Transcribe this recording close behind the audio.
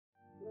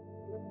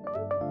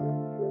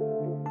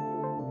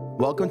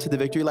Welcome to the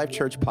Victory Life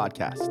Church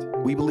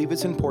podcast. We believe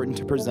it's important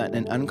to present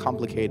an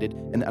uncomplicated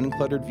and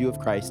uncluttered view of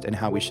Christ and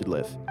how we should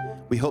live.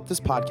 We hope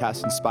this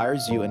podcast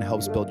inspires you and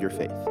helps build your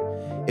faith.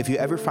 If you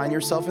ever find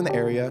yourself in the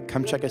area,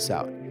 come check us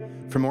out.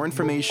 For more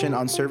information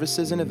on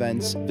services and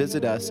events,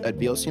 visit us at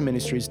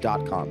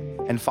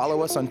vlcministries.com and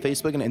follow us on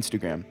Facebook and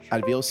Instagram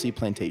at VLC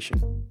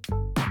Plantation.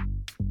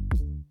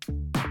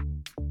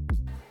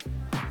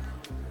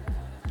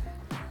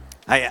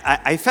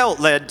 I felt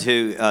led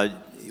to,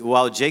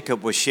 while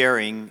Jacob was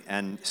sharing,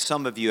 and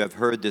some of you have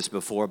heard this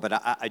before, but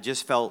I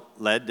just felt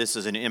led. This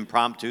is an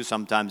impromptu.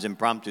 Sometimes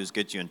impromptus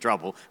get you in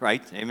trouble,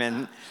 right?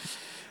 Amen.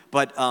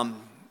 But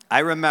I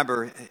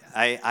remember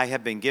I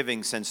have been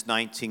giving since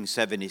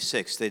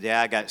 1976. The day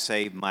I got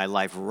saved, my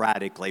life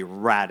radically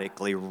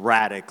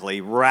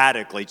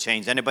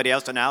changed. Anybody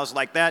else in the house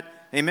like that?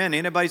 Amen.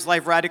 Anybody's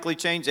life radically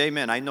changed?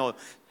 Amen. I know.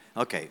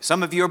 Okay,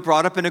 some of you are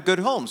brought up in a good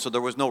home, so there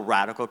was no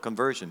radical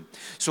conversion.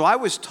 So I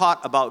was taught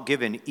about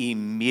giving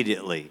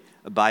immediately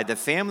by the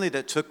family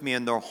that took me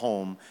in their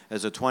home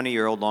as a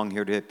 20-year-old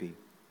long-haired hippie.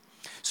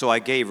 So I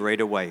gave right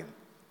away.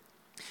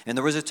 And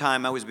there was a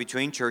time I was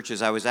between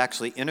churches. I was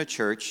actually in a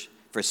church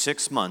for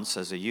 6 months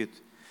as a youth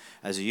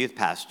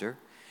pastor,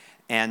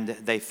 and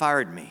they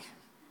fired me.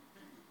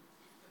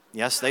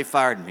 Yes, they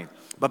fired me.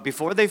 But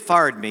before they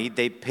fired me,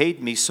 they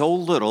paid me so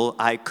little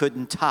I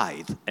couldn't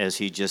tithe, as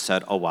he just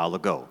said a while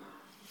ago.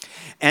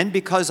 And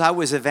because I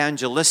was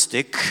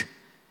evangelistic,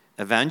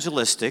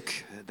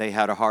 they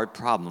had a hard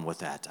problem with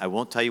that. I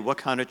won't tell you what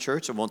kind of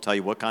church, I won't tell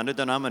you what kind of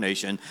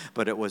denomination,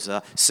 but it was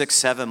a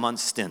 6-7 month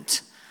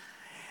stint.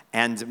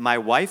 And my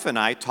wife and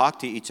I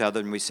talked to each other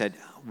and we said,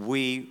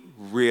 we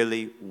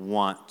really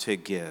want to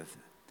give.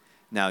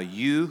 Now,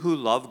 you who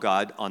love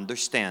God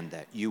understand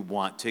that. You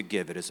want to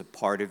give. It is a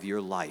part of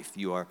your life.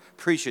 You are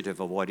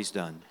appreciative of what He's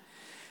done.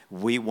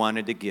 We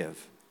wanted to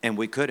give, and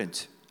we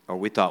couldn't, or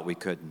we thought we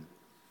couldn't.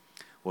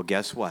 Well,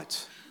 guess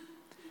what?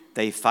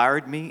 They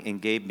fired me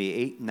and gave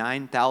me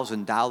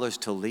 $8,000-$9,000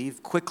 to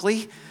leave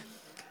quickly,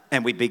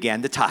 and we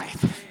began to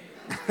tithe.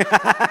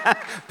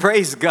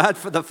 Praise God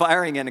for the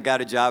firing, and I got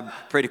a job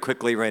pretty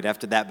quickly right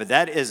after that. But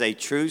that is a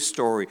true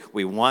story.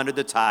 We wanted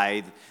to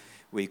tithe.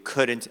 We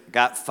couldn't,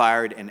 got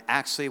fired, and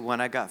actually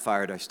when I got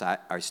fired,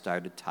 I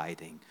started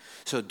tithing.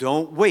 So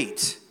don't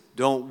wait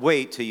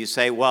till you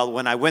say, well,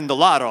 when I win the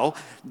lotto,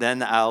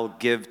 then I'll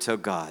give to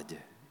God.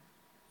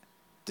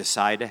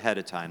 Decide ahead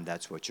of time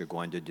that's what you're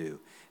going to do,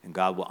 and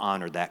God will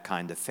honor that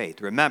kind of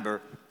faith.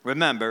 Remember,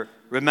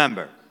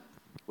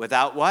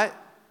 without what?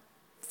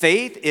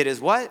 Faith, it is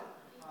what?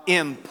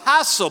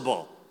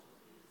 Impossible.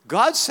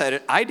 God said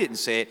it, I didn't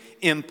say it.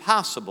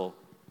 Impossible.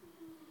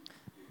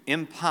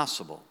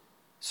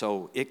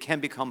 So it can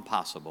become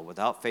possible.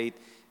 Without faith,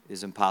 it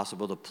is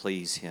impossible to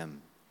please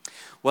Him.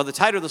 Well, the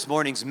title of this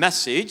morning's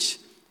message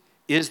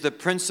is The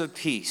Prince of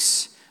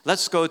Peace.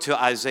 Let's go to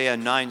Isaiah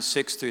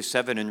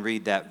 9:6-7 and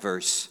read that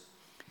verse.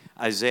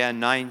 Isaiah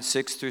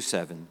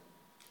 9:6-7.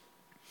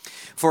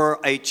 For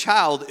a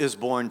child is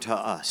born to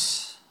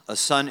us, a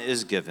son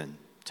is given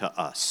to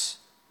us.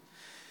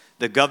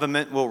 The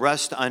government will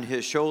rest on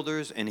His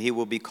shoulders, and He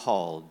will be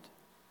called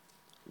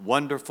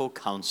Wonderful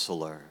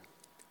Counselor,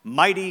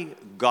 Mighty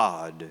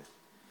God,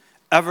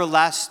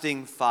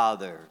 Everlasting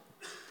Father,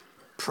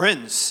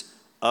 Prince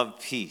of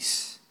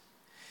Peace.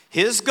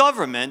 His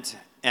government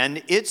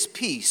and its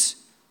peace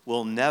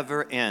will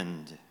never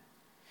end.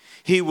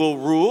 He will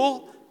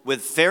rule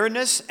with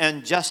fairness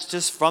and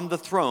justice from the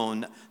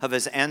throne of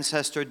his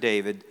ancestor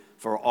David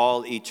for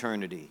all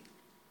eternity.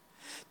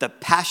 The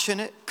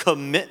passionate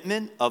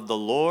commitment of the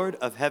Lord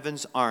of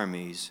heaven's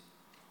armies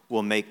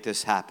will make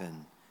this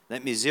happen.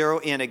 Let me zero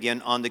in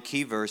again on the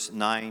key verse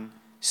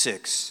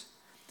 9:6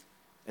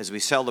 as we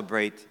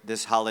celebrate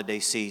this holiday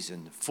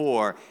season.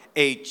 For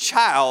a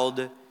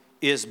child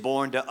is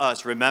born to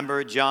us.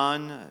 Remember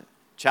John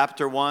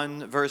chapter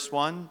 1, verse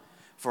 1?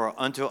 For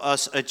unto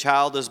us a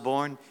child is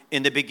born.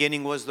 In the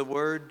beginning was the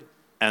Word,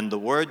 and the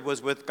Word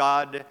was with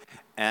God,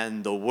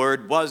 and the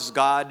Word was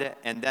God.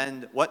 And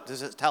then what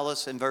does it tell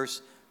us in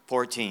verse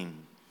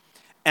 14?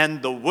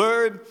 And the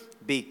Word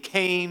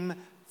became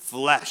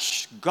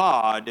flesh.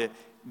 God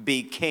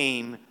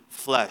became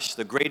flesh.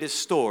 The greatest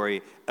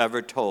story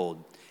ever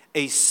told.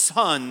 A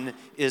son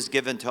is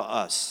given to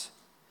us.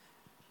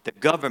 The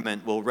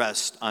government will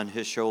rest on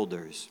His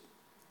shoulders.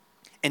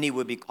 And He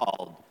will be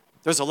called.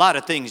 There's a lot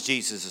of things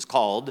Jesus is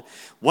called.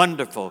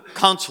 Wonderful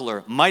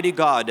Counselor, Mighty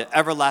God,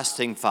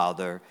 Everlasting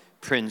Father,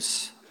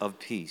 Prince of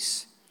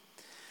Peace.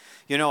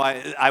 You know,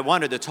 I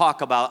wanted to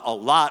talk about a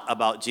lot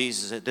about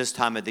Jesus at this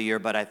time of the year,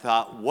 but I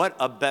thought, what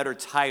a better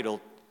title,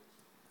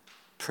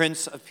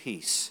 Prince of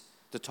Peace,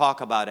 to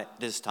talk about it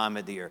this time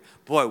of the year.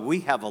 Boy,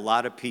 we have a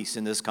lot of peace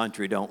in this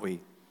country, don't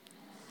we?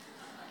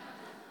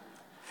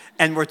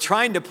 And we're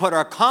trying to put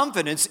our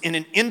confidence in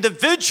an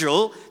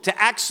individual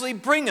to actually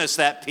bring us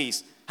that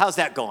peace. How's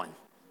that going?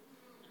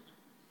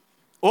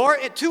 Or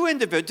two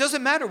individuals.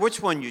 Doesn't matter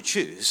which one you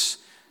choose.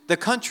 The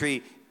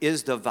country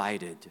is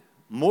divided.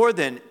 More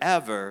than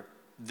ever,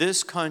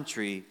 this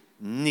country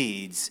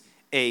needs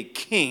a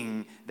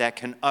king that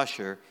can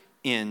usher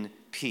in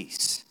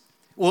peace.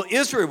 Well,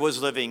 Israel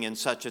was living in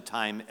such a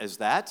time as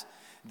that.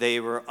 They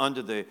were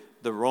under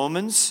the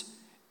Romans,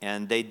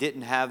 and they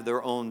didn't have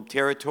their own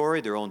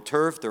territory, their own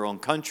turf, their own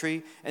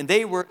country, and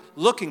they were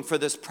looking for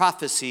this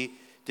prophecy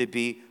to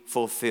be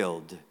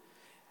fulfilled.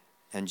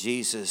 And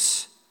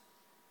Jesus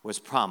was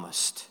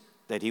promised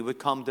that he would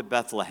come to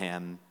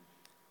Bethlehem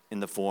in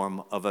the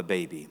form of a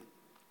baby.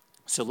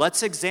 So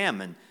let's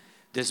examine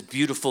this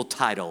beautiful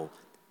title,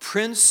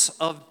 Prince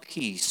of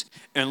Peace,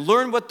 and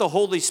learn what the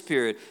Holy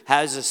Spirit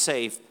has to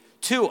say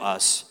to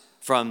us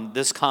from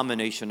this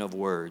combination of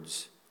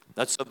words.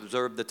 Let's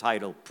observe the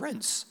title,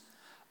 Prince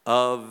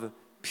of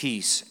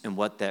Peace, and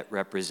what that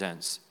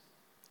represents.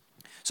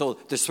 So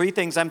there's three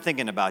things I'm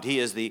thinking about. He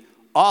is the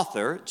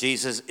author.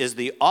 Jesus is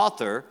the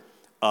author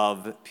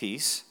of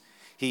peace.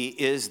 He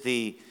is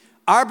the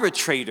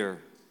arbitrator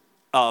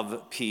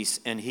of peace,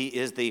 and he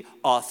is the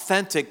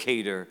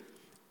authenticator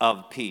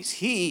of peace.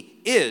 He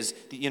is,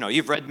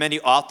 you've read many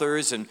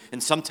authors, and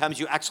sometimes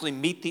you actually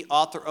meet the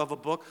author of a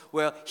book.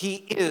 Well, he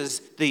is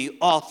the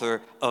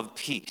author of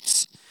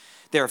peace.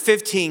 There are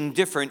 15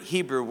 different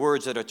Hebrew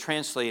words that are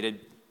translated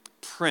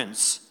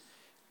prince,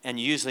 and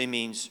usually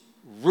means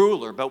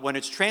ruler. But when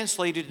it's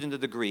translated into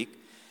the Greek,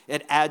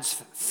 it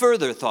adds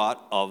further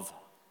thought of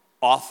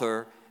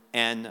author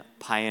and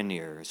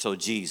pioneer. So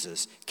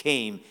Jesus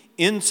came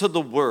into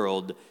the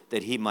world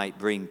that he might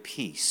bring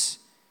peace,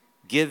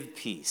 give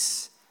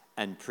peace,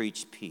 and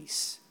preach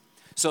peace.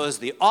 So as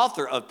the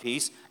author of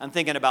peace, I'm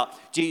thinking about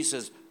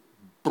Jesus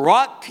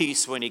brought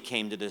peace when he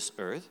came to this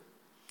earth.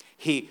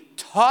 He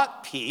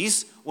taught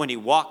peace when he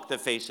walked the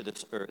face of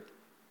this earth.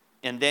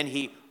 And then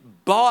he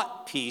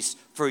bought peace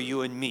for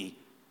you and me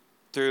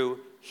through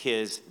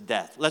his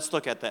death. Let's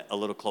look at that a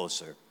little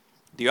closer.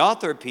 The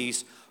author of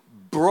peace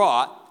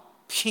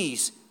brought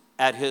peace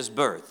at his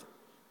birth.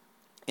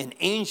 An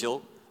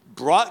angel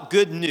brought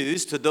good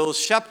news to those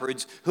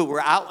shepherds who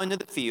were out into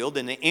the field,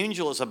 and the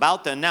angel is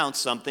about to announce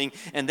something,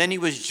 and then he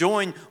was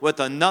joined with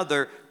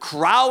another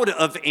crowd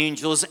of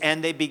angels,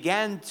 and they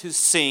began to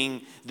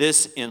sing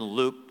this in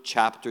Luke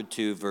chapter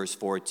 2, verse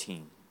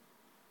 14.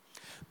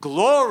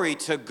 Glory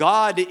to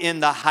God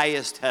in the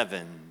highest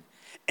heaven,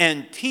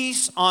 and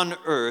peace on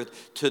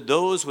earth to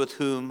those with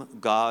whom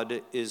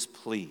God is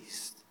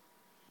pleased.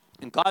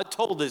 And God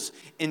told us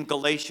in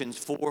Galatians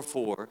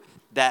 4:4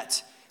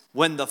 that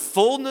when the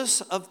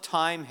fullness of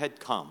time had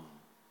come,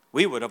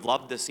 we would have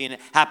loved to see it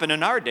happen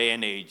in our day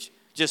and age.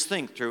 Just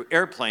think, through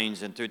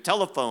airplanes and through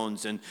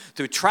telephones and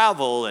through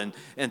travel and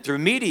through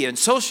media and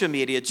social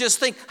media. Just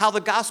think how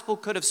the gospel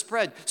could have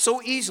spread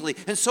so easily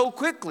and so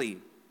quickly.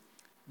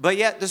 But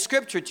yet the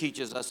scripture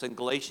teaches us in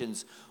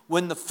Galatians,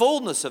 when the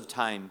fullness of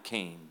time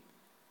came,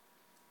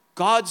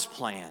 God's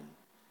plan,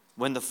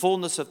 when the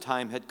fullness of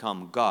time had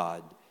come,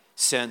 God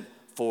sent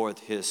forth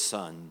his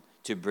Son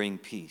to bring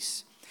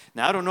peace.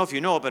 Now, I don't know if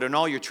you know it, but in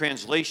all your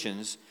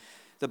translations,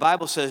 the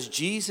Bible says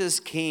Jesus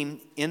came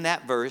in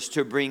that verse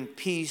to bring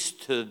peace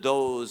to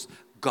those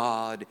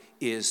God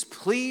is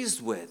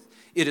pleased with.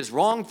 It is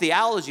wrong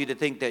theology to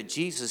think that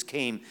Jesus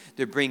came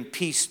to bring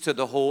peace to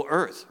the whole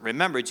earth.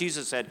 Remember,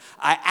 Jesus said,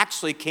 I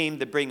actually came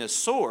to bring a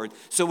sword.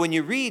 So when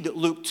you read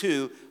Luke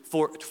 2,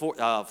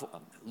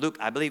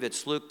 I believe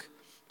it's Luke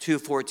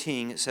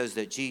 2:14, it says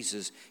that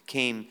Jesus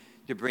came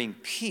to bring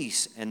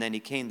peace, and then he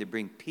came to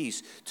bring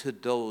peace to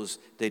those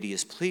that he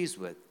is pleased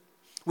with.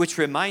 Which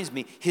reminds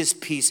me, his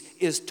peace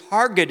is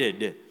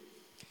targeted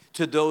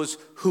to those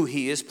who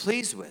he is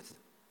pleased with.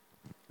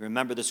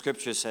 Remember, the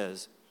scripture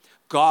says,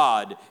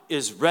 God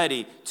is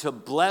ready to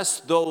bless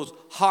those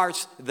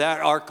hearts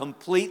that are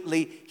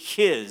completely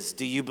his.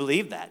 Do you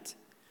believe that?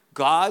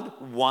 God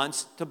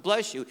wants to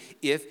bless you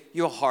if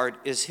your heart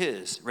is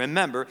his.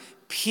 Remember,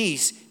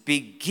 peace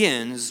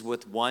begins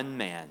with one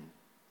man,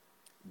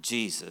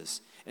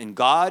 Jesus. And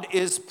God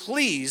is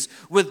pleased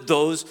with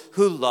those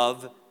who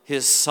love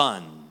his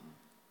Son.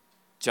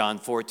 John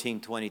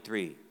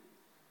 14:23.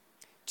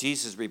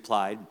 Jesus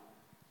replied,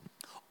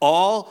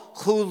 all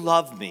who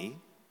love me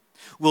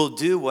will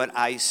do what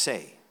I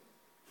say.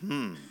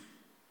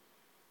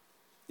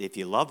 If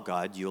you love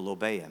God, you'll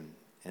obey him.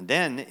 And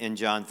then in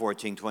John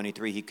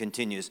 14:23, he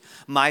continues,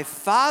 my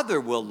Father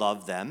will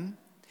love them,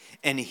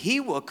 and he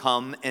will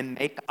come and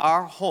make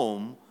our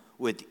home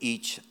with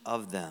each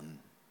of them.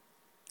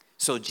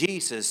 So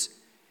Jesus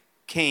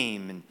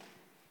came and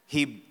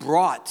he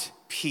brought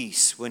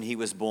peace when he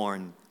was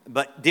born.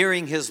 But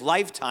during his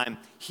lifetime,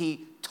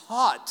 he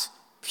taught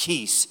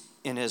peace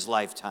in his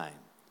lifetime.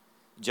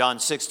 John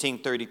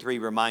 16:33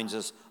 reminds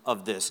us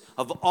of this.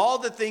 Of all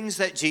the things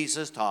that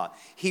Jesus taught,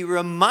 he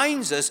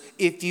reminds us,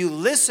 if you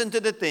listen to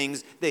the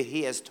things that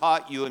he has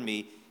taught you and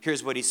me,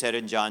 here's what he said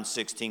in John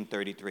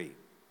 16:33.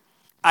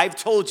 I've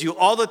told you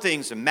all the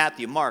things in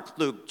Matthew, Mark,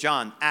 Luke,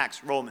 John,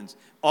 Acts, Romans,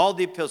 all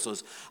the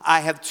epistles. I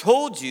have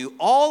told you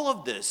all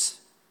of this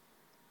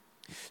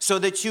so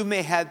that you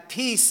may have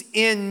peace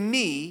in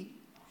me.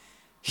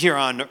 Here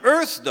on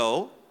earth,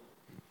 though,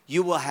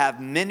 you will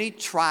have many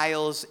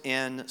trials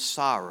and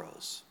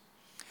sorrows.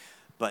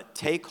 But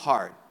take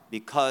heart,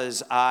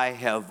 because I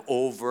have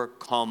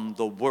overcome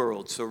the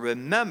world. So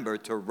remember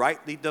to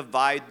rightly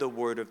divide the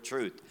word of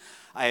truth.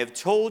 I have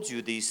told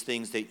you these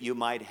things that you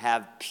might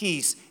have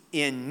peace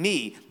in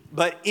me,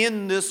 but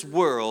in this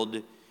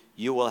world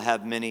you will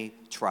have many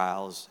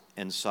trials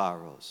and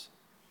sorrows.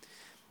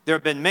 There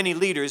have been many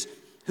leaders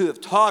who have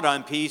taught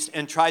on peace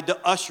and tried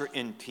to usher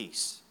in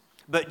peace.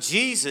 But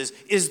Jesus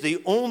is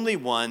the only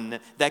one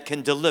that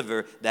can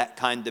deliver that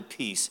kind of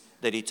peace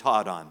that he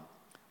taught on.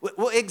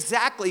 Well,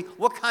 exactly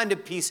what kind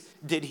of peace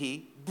did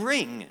he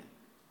bring?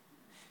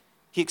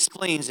 He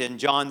explains in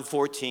John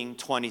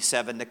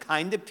 14:27 the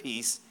kind of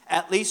peace,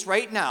 at least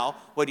right now,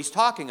 what he's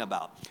talking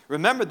about.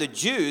 Remember, the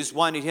Jews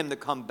wanted him to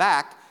come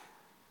back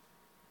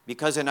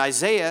because in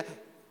Isaiah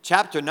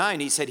chapter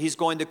 9, he said he's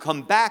going to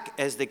come back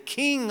as the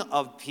King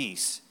of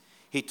peace.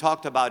 He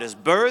talked about his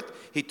birth,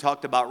 he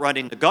talked about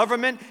running the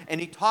government, and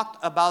he talked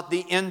about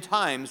the end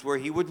times where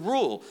he would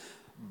rule.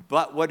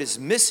 But what is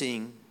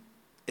missing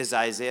is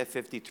Isaiah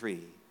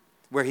 53,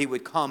 where he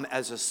would come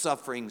as a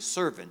suffering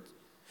servant.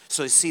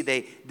 So you see,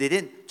 they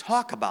didn't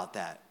talk about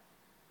that.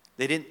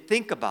 They didn't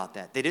think about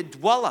that. They didn't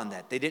dwell on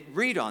that. They didn't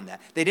read on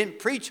that. They didn't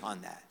preach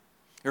on that.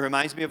 It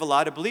reminds me of a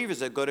lot of believers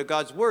that go to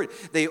God's Word.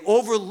 They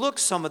overlook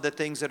some of the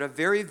things that are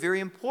very, very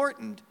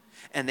important,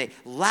 and they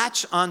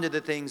latch onto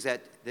the things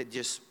that they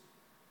just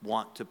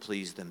want to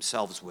please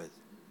themselves with.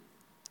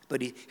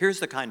 But here's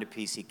the kind of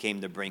peace he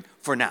came to bring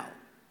for now,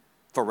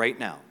 for right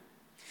now.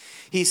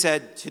 He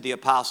said to the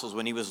apostles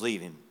when he was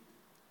leaving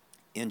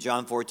in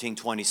John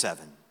 14:27,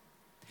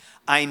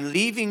 I'm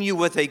leaving you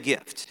with a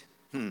gift.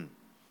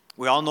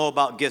 We all know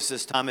about gifts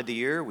this time of the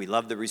year. We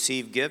love to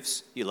receive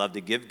gifts. You love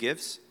to give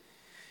gifts.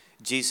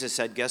 Jesus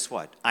said, guess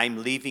what?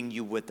 I'm leaving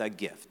you with a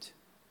gift.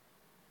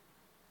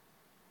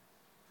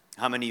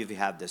 How many of you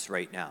have this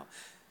right now?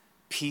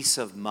 Peace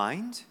of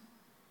mind?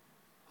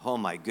 Oh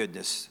my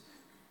goodness.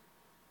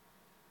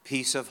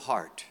 Peace of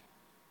heart.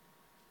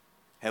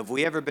 Have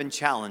we ever been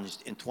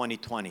challenged in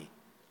 2020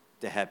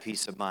 to have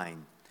peace of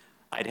mind?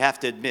 I'd have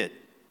to admit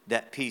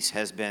that peace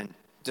has been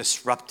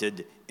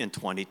disrupted in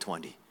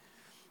 2020.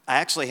 I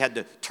actually had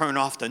to turn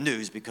off the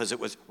news because it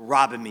was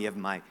robbing me of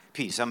my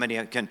peace. How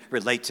many can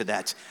relate to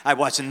that? I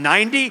watched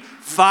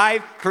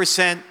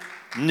 95%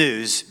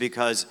 news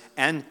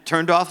and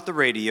turned off the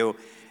radio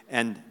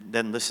and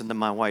then listened to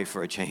my wife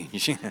for a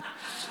change.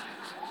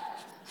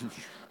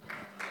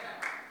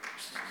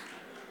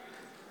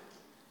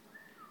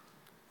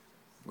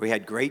 We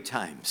had great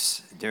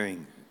times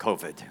during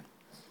COVID.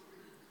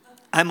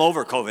 I'm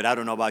over COVID. I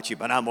don't know about you,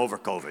 but I'm over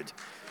COVID.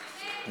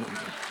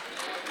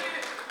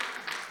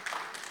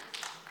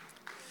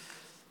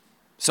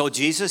 So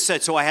Jesus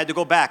said, so I had to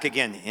go back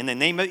again in the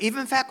name of, even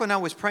in fact when I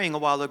was praying a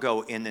while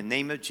ago, in the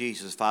name of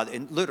Jesus, Father,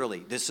 and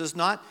literally, this is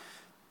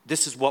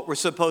what we're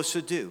supposed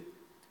to do.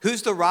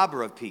 Who's the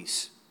robber of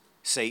peace?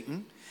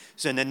 Satan.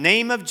 So in the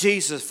name of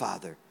Jesus,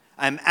 Father,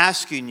 I'm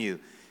asking you,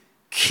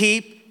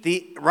 keep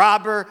the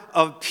robber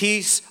of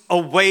peace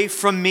away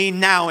from me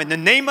now. In the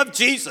name of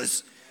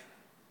Jesus,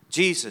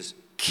 Jesus,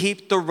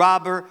 keep the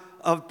robber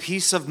of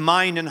peace of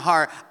mind and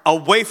heart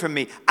away from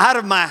me, out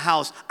of my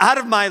house, out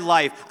of my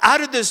life,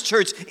 out of this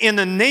church. In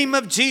the name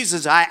of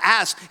Jesus, I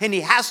ask, and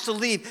he has to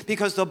leave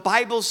because the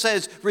Bible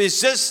says,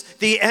 resist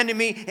the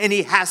enemy and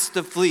he has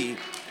to flee.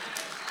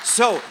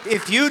 So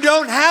if you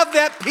don't have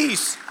that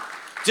peace,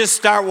 just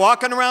start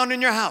walking around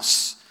in your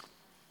house.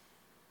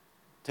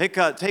 Take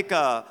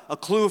a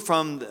clue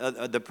from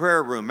the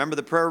prayer room. Remember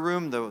the prayer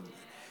room?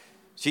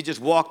 She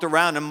just walked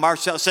around and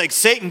Marcel said,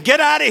 Satan,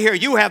 get out of here.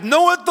 You have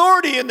no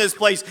authority in this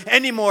place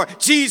anymore.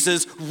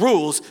 Jesus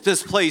rules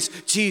this place.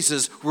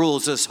 Jesus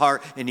rules this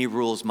heart, and he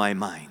rules my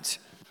mind.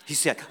 He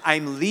said,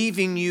 I'm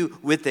leaving you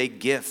with a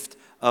gift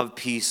of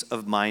peace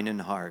of mind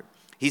and heart.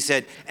 He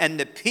said, and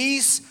the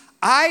peace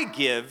I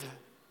give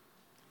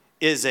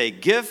is a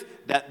gift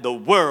that the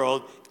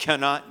world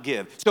cannot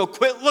give. So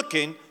quit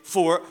looking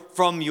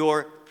from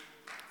your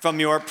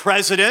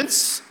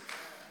presidents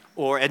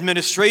or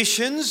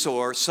administrations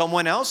or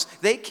someone else.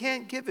 They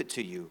can't give it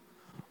to you.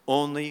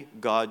 Only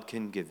God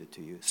can give it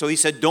to you. So he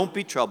said, don't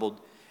be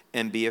troubled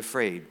and be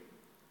afraid.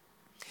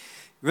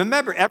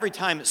 Remember, every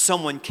time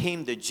someone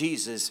came to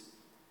Jesus,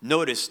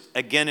 notice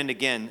again and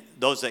again,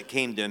 those that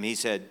came to him, he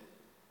said,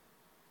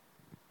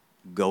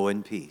 go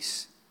in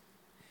peace.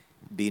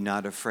 Be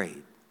not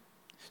afraid.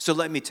 So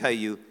let me tell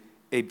you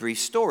a brief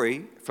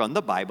story from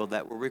the Bible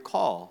that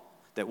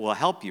will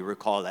help you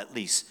recall at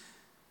least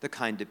the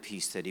kind of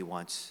peace that he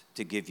wants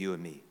to give you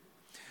and me.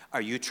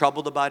 Are you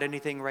troubled about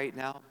anything right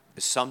now?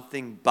 Is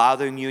something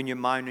bothering you in your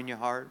mind and your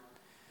heart?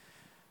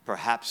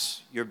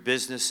 Perhaps your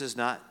business is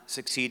not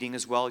succeeding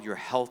as well. Your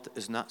health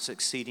is not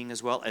succeeding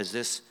as well, as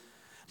this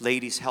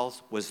lady's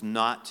health was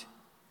not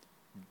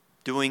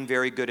doing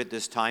very good at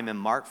this time. In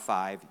Mark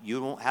 5,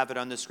 you won't have it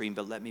on the screen,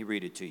 but let me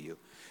read it to you.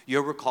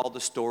 You'll recall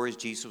the stories.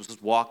 Jesus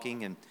was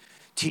walking and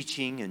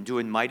teaching and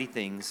doing mighty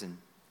things. And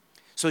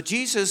so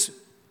Jesus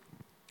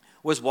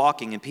was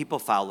walking and people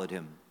followed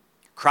him.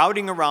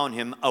 Crowding around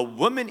him, a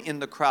woman in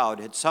the crowd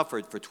had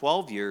suffered for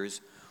 12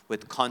 years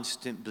with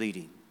constant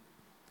bleeding.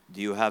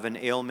 Do you have an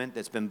ailment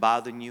that's been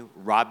bothering you,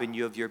 robbing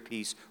you of your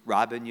peace,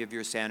 robbing you of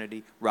your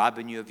sanity,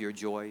 robbing you of your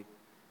joy?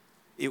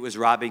 It was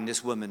robbing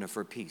this woman of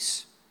her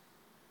peace.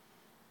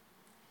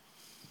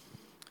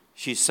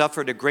 She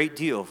suffered a great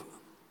deal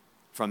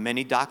from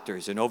many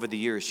doctors, and over the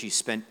years she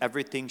spent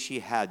everything she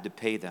had to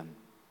pay them,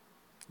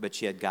 but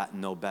she had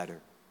gotten no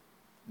better.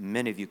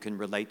 Many of you can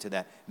relate to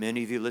that.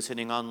 Many of you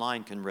listening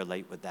online can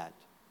relate with that.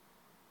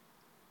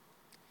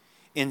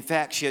 In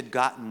fact, she had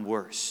gotten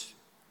worse.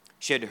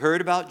 She had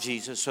heard about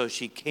Jesus, so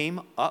she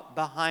came up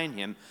behind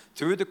him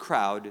through the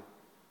crowd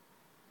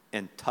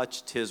and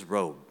touched his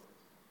robe.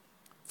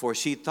 For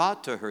she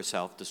thought to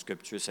herself, the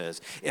scripture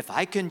says, if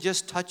I can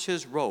just touch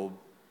his robe,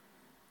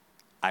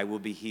 I will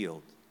be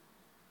healed.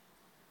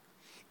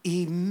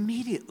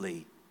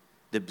 Immediately,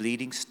 the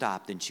bleeding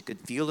stopped, and she could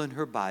feel in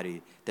her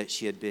body that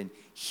she had been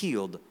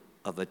healed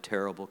of a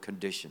terrible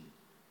condition.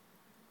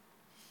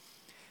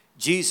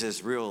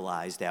 Jesus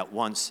realized at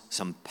once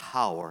some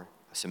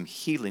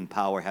healing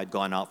power had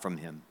gone out from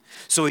him.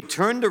 So he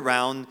turned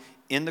around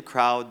in the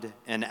crowd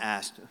and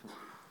asked,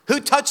 who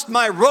touched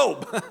my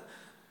robe?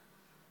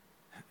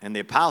 And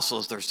the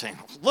apostles, they're saying,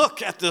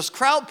 look at this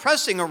crowd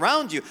pressing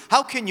around you.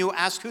 How can you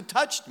ask who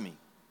touched me?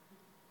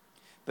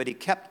 But he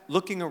kept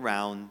looking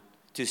around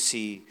to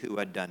see who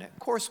had done it. Of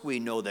course, we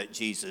know that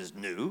Jesus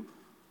knew.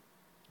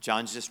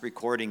 John's just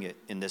recording it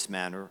in this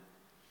manner.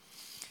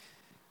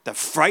 The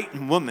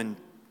frightened woman,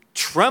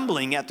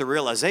 trembling at the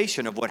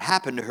realization of what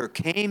happened to her,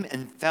 came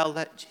and fell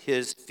at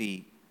his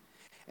feet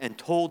and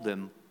told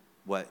them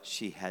what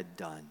she had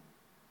done.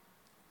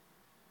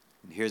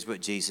 And here's what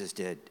Jesus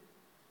did.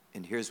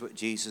 And here's what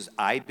Jesus,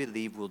 I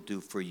believe, will do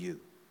for you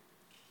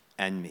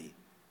and me.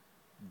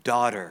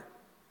 Daughter,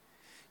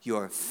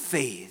 your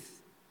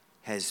faith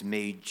has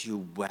made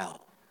you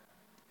well.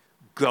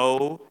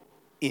 Go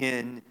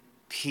in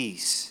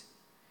peace.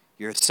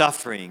 Your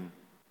suffering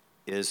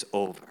is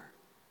over.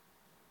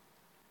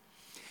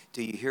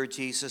 Do you hear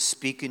Jesus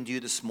speaking to you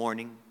this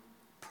morning?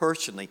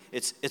 Personally,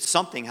 it's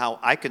something how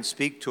I can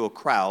speak to a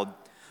crowd,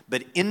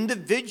 but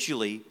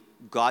individually,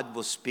 God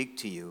will speak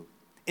to you.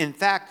 In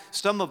fact,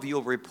 some of you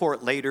will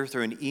report later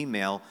through an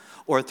email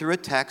or through a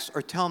text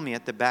or tell me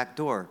at the back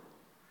door,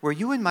 were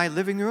you in my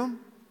living room?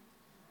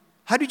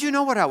 How did you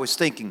know what I was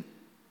thinking?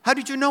 How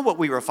did you know what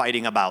we were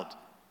fighting about?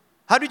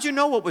 How did you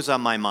know what was on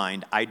my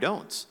mind? I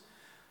don't.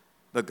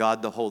 But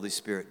God, the Holy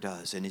Spirit,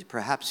 does. And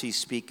perhaps he's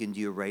speaking to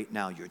you right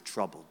now. You're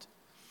troubled.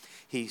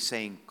 He's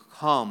saying,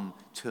 come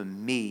to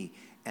me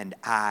and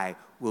I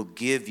will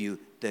give you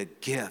the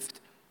gift,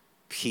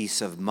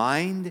 peace of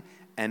mind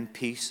and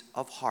peace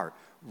of heart.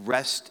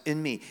 Rest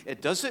in me.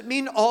 It doesn't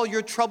mean all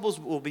your troubles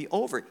will be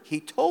over. He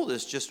told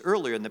us just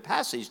earlier in the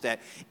passage that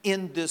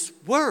in this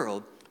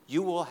world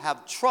you will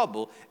have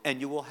trouble and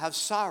you will have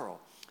sorrow.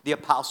 The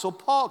Apostle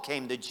Paul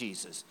came to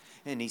Jesus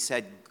and he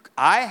said,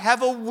 I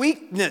have a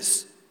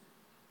weakness.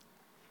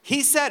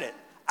 He said it.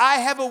 I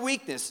have a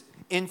weakness.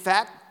 In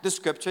fact, the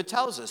scripture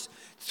tells us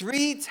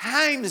 3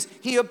 times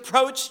he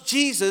approached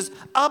Jesus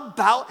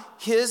about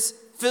his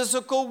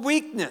physical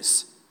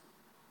weakness.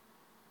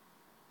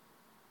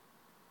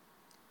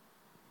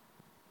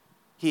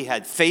 He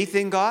had faith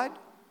in God.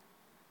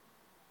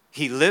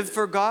 He lived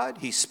for God.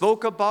 He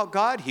spoke about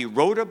God. He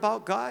wrote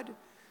about God.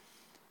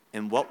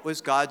 And what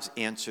was God's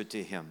answer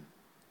to him?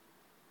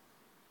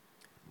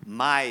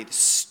 My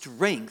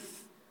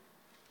strength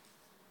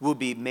will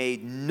be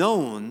made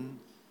known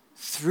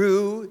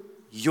through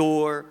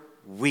your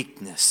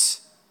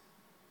weakness.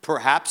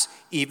 Perhaps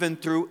even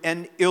through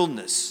an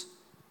illness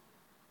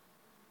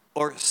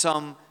or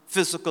some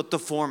physical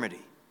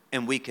deformity.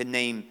 And we can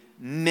name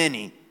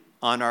many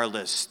on our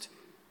list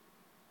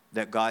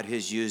that God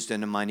has used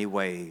in a mighty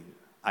way.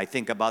 I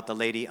think about the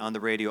lady on the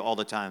radio all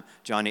the time,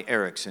 Johnny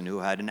Erickson, who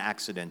had an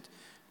accident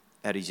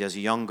as a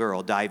young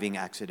girl, diving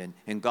accident.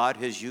 And God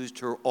has used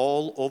her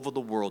all over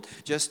the world.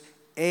 Just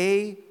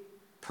a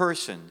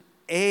person,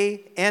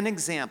 an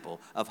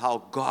example of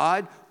how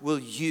God will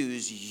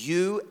use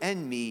you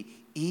and me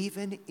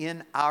even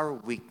in our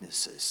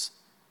weaknesses.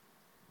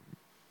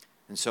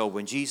 And so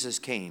when Jesus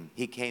came,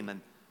 he came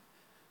and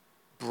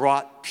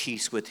brought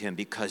peace with him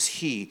because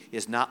he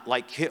is not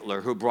like Hitler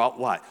who brought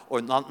what?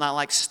 Or not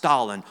like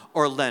Stalin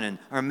or Lenin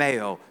or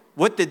Mayo.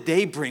 What did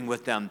they bring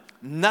with them?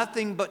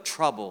 Nothing but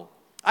trouble.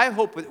 I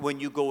hope that when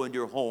you go in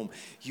your home,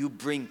 you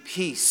bring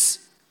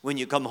peace when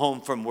you come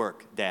home from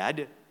work.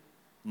 Dad,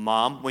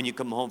 Mom, when you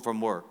come home from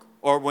work.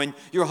 Or when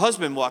your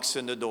husband walks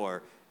in the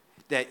door,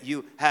 that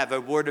you have a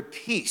word of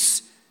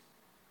peace.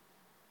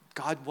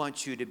 God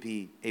wants you to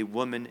be a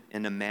woman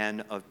and a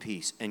man of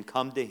peace and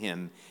come to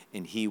him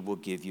and he will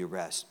give you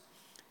rest.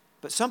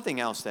 But something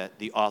else that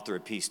the author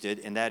of peace did,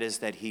 and that is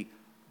that he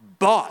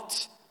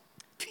bought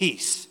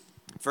peace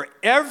for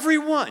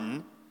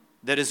everyone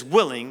that is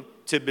willing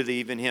to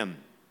believe in him.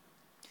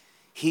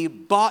 He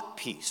bought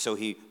peace. So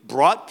he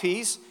brought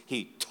peace,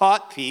 he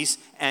taught peace,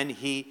 and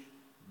he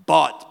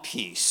bought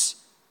peace.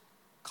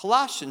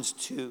 Colossians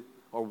 2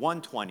 or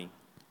 1:20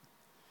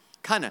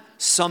 kind of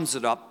sums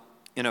it up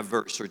in a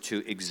verse or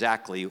two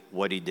exactly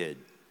what he did.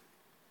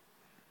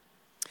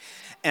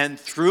 And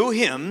through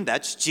him,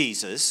 that's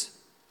Jesus,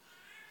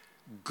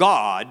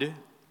 God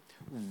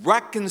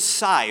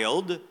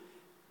reconciled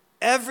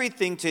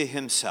everything to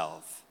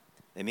himself.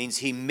 That means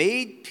he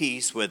made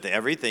peace with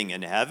everything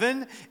in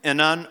heaven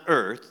and on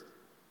earth.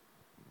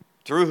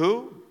 Through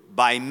who?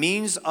 By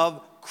means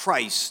of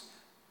Christ,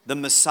 the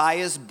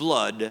Messiah's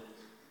blood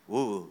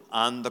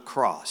on the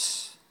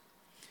cross.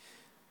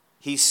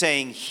 He's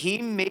saying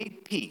he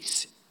made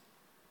peace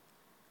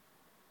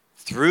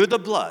through the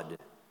blood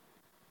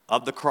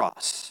of the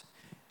cross.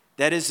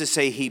 That is to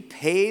say, he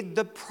paid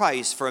the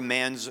price for a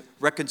man's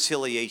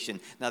reconciliation.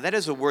 Now, that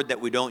is a word that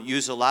we don't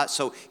use a lot.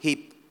 So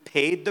he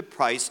paid the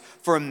price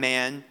for a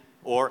man,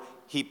 or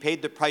he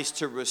paid the price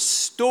to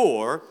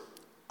restore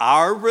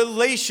our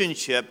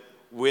relationship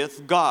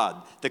with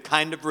God. The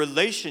kind of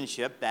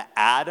relationship that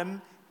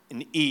Adam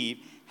and Eve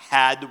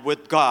had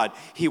with God.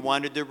 He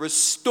wanted to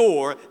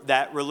restore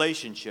that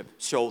relationship.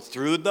 So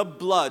through the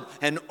blood,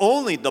 and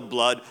only the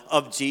blood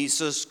of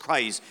Jesus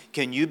Christ,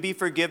 can you be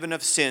forgiven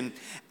of sin.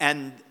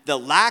 And the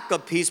lack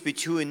of peace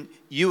between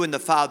you and the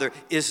Father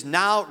is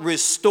now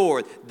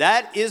restored.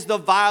 That is the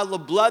vial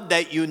of blood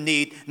that you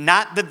need,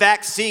 not the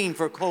vaccine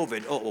for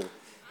COVID. Oh,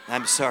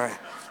 I'm sorry.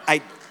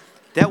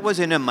 That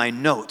wasn't in my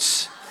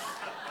notes.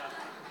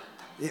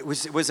 It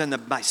was in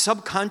my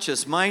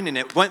subconscious mind, and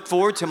it went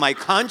forward to my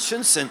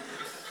conscience. And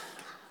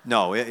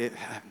no,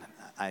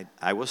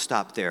 I will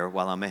stop there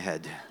while I'm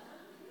ahead.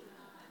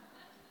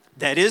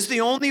 That is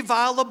the only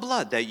vial of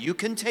blood that you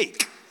can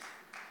take.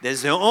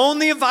 There's the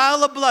only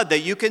vial of blood that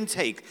you can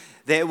take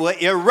that will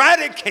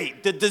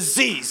eradicate the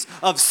disease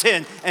of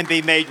sin and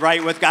be made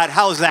right with God.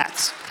 How's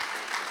that?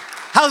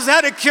 How's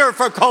that a cure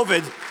for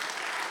COVID?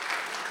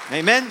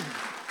 Amen?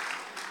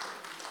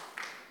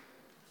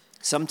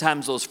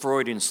 Sometimes those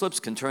Freudian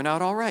slips can turn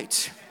out all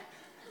right.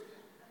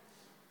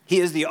 He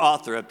is the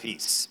author of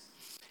peace.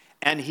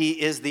 And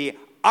he is the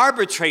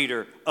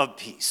arbitrator of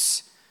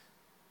peace.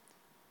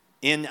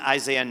 In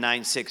Isaiah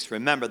 9:6,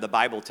 remember the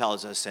Bible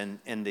tells us, and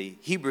the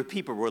Hebrew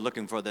people were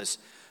looking for this,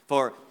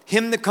 for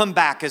him to come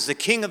back as the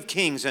King of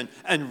Kings and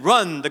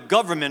run the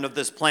government of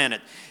this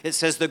planet. It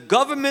says the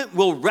government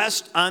will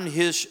rest on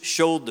his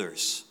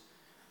shoulders.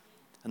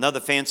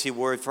 Another fancy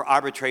word for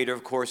arbitrator,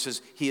 of course,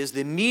 is he is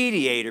the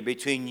mediator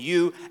between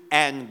you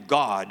and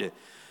God.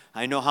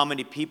 I know how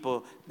many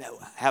people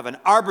have an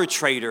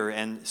arbitrator,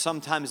 and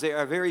sometimes they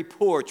are very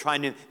poor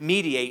trying to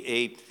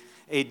mediate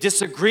a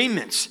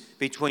disagreement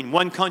between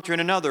one country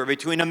and another,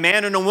 between a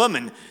man and a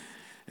woman,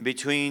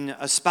 between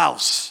a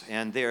spouse,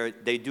 and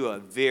they do a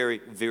very,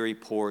 very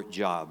poor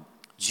job.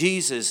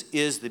 Jesus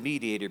is the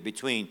mediator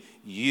between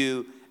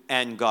you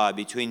and God,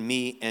 between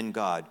me and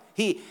God.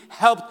 He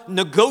helped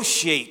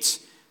negotiate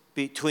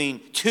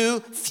between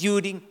two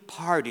feuding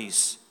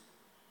parties.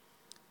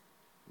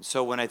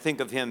 So when I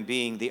think of him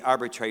being the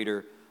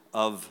arbitrator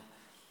of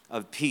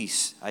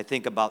peace, I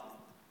think about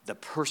the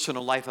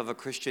personal life of a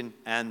Christian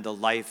and the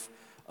life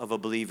of a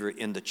believer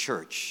in the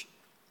church.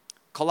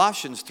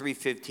 Colossians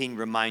 3:15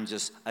 reminds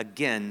us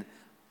again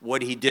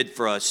what he did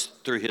for us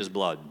through his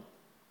blood.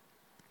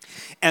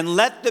 And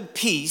let the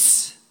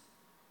peace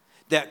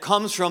that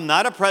comes from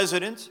not a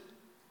president,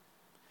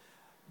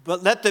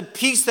 but let the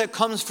peace that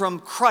comes from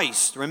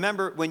Christ.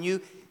 Remember, when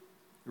you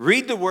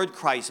read the word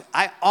Christ,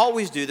 I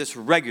always do this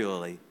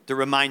regularly to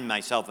remind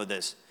myself of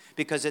this,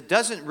 because it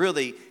doesn't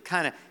really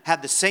kind of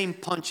have the same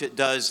punch it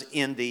does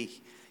in the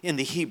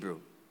Hebrew.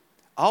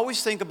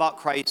 Always think about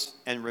Christ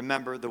and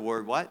remember the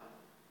word what?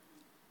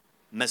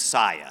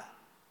 Messiah.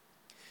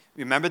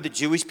 Remember, the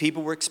Jewish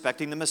people were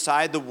expecting the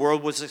Messiah. The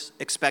world was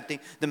expecting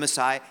the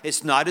Messiah.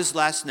 It's not his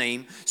last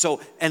name.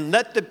 So, and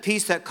let the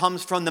peace that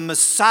comes from the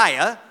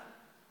Messiah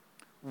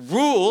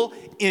rule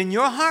in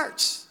your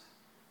hearts.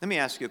 Let me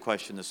ask you a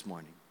question this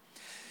morning.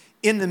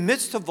 In the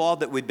midst of all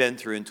that we've been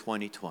through in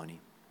 2020,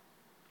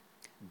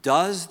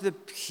 does the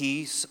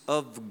peace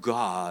of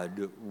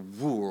God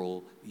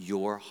rule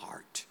your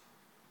heart?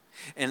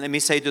 And let me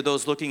say to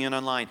those looking in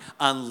online,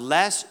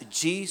 unless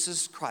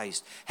Jesus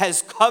Christ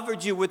has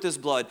covered you with his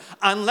blood,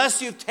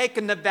 unless you've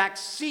taken the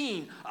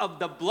vaccine of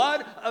the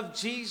blood of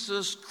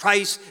Jesus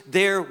Christ,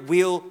 there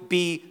will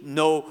be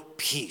no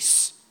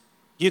peace.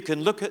 You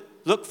can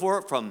look for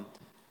it from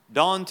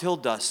dawn till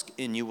dusk,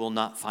 and you will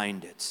not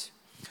find it.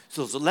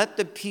 So let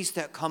the peace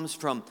that comes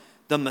from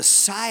the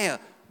Messiah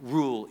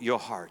rule your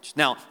heart.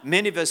 Now,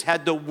 many of us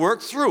had to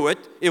work through it.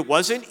 It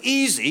wasn't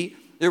easy.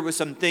 There were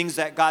some things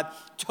that God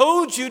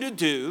told you to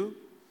do,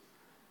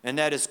 and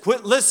that is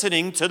quit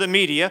listening to the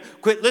media,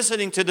 quit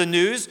listening to the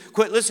news,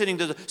 quit listening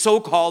to the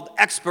so-called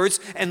experts,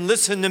 and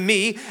listen to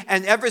me.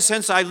 And ever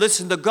since I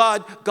listened to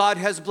God, God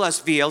has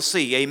blessed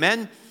VLC.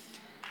 Amen?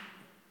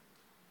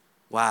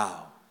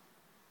 Wow.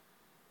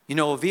 You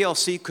know,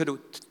 VLC could have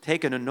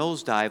taken a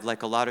nosedive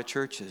like a lot of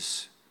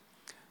churches.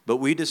 But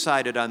we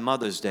decided on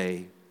Mother's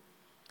Day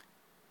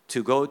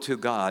to go to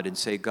God and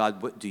say,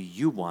 God, what do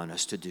you want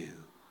us to do?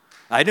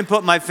 I didn't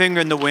put my finger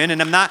in the wind,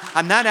 and I'm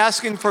not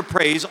asking for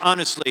praise,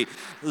 honestly.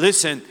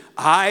 Listen,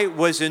 I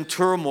was in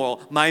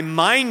turmoil. My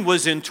mind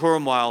was in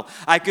turmoil.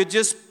 I could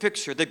just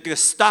picture the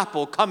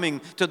Gestapo coming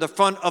to the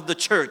front of the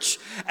church,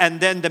 and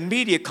then the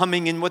media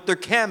coming in with their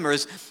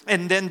cameras,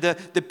 and then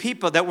the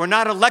people that were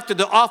not elected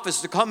to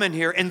office to come in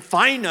here and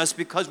fine us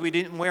because we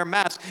didn't wear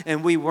masks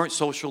and we weren't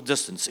social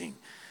distancing.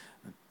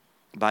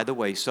 By the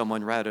way,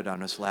 someone ratted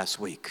on us last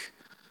week.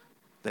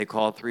 They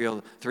called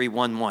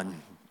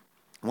 311.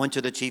 Went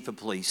to the chief of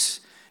police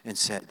and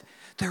said,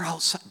 they're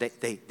outside.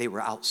 They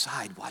were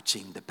outside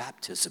watching the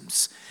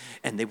baptisms.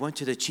 And they went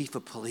to the chief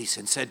of police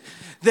and said,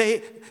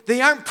 they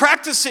aren't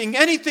practicing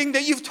anything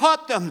that you've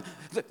taught them.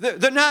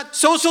 They're not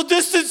social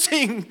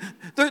distancing.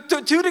 They're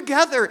two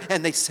together.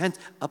 And they sent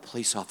a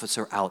police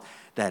officer out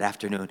that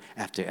afternoon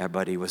after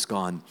everybody was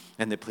gone.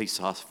 And the police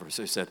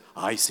officer said,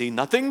 I see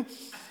nothing.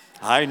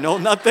 I know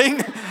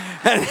nothing.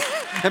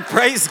 And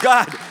praise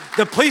God,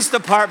 the police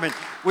department.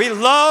 We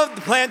love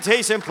the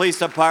Plantation Police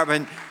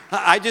Department.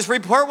 I just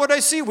report what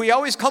I see. We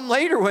always come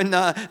later when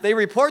they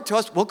report to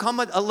us. We'll come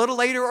a little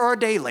later or a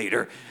day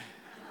later.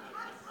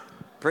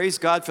 Praise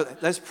God for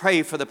that. Let's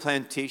pray for the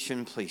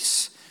Plantation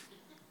Police.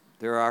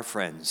 They're our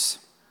friends.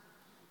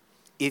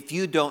 If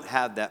you don't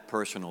have that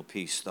personal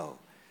peace, though,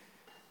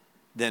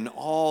 then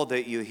all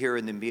that you hear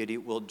in the media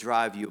will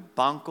drive you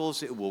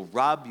bonkers. It will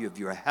rob you of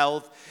your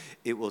health.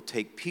 It will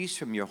take peace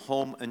from your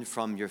home and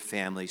from your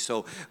family.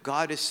 So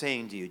God is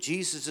saying to you,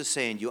 Jesus is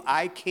saying to you,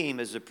 I came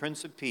as the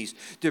Prince of Peace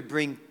to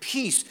bring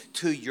peace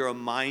to your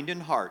mind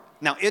and heart.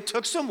 Now, it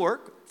took some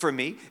work for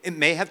me. It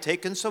may have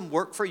taken some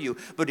work for you.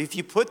 But if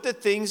you put the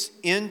things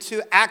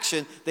into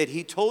action that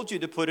he told you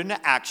to put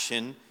into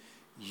action,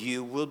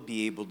 you will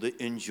be able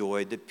to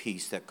enjoy the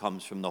peace that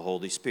comes from the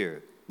Holy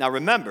Spirit. Now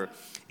remember,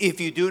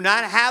 if you do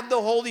not have the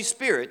Holy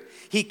Spirit,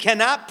 he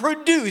cannot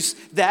produce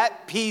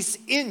that peace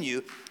in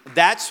you.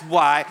 That's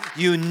why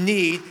you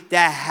need to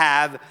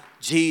have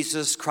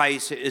Jesus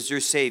Christ as your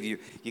Savior.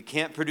 You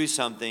can't produce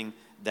something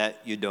that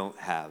you don't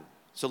have.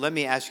 So let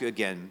me ask you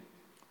again,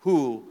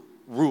 who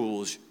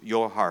rules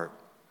your heart?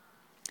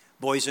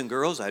 Boys and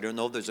girls, I don't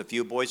know if there's a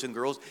few boys and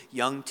girls,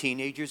 young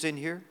teenagers in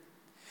here.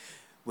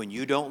 When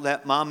you don't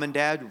let mom and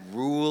dad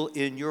rule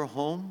in your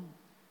home,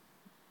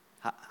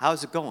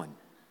 how's it going?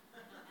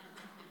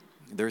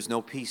 There's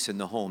no peace in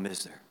the home,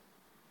 is there?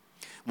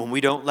 When we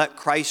don't let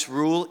Christ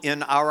rule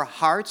in our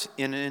hearts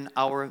and in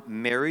our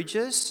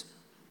marriages,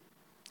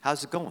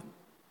 how's it going?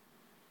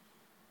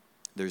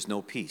 There's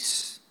no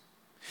peace.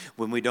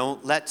 When we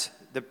don't let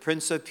the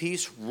Prince of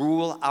Peace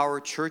rule our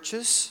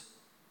churches,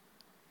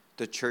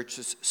 the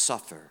churches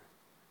suffer.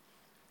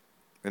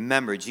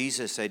 Remember,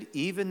 Jesus said,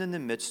 even in the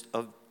midst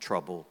of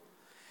trouble,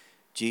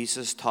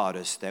 Jesus taught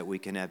us that we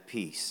can have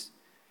peace.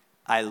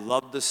 I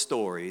love the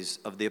stories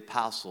of the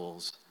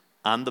apostles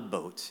on the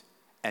boat,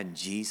 and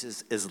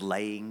Jesus is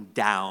laying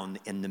down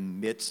in the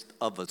midst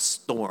of a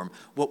storm.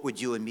 What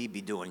would you and me be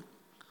doing?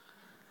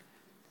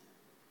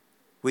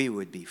 We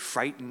would be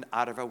frightened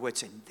out of our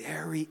wits, and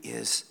there he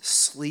is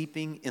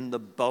sleeping in the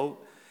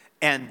boat.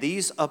 And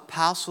these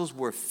apostles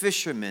were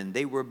fishermen.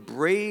 They were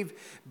brave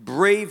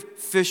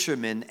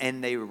fishermen,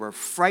 and they were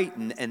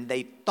frightened, and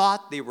they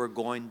thought they were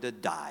going to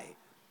die.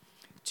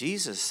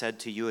 Jesus said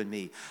to you and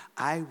me,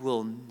 I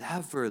will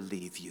never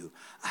leave you.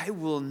 I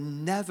will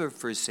never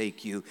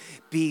forsake you.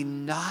 Be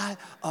not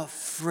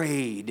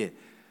afraid.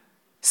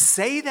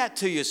 Say that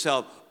to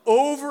yourself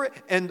over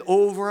and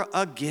over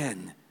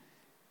again.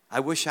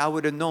 I wish I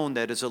would have known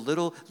that as a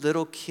little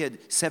kid,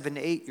 7,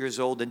 8 years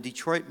old in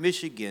Detroit,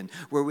 Michigan,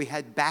 where we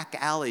had back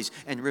alleys.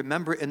 And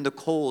remember, in the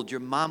cold,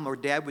 your mom or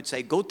dad would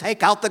say, go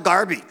take out the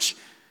garbage.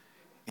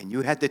 And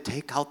you had to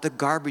take out the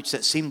garbage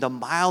that seemed a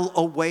mile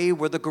away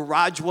where the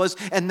garage was.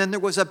 And then there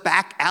was a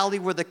back alley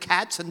where the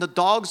cats and the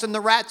dogs and the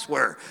rats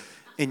were.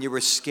 And you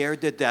were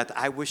scared to death.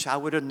 I wish I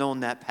would have known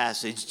that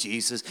passage.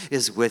 Jesus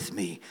is with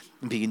me.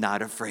 Be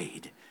not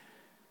afraid.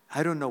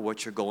 I don't know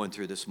what you're going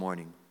through this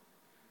morning.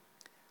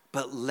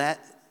 But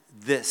let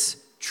this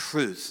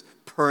truth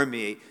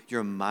permeate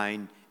your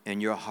mind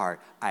and your heart.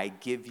 I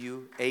give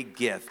you a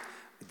gift,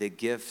 the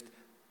gift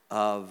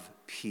of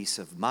peace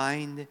of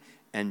mind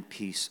and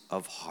peace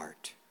of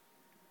heart.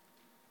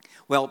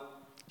 Well,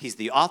 he's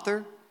the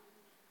author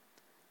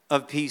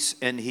of peace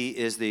and he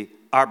is the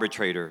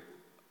arbitrator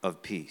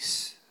of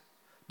peace.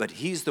 But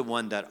he's the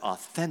one that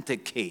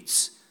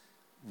authenticates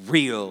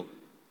real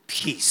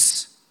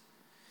peace.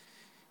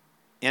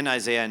 In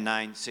Isaiah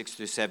 9,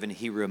 6-7,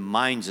 he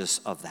reminds us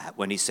of that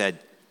when he said,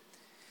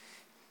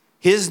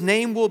 his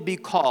name will be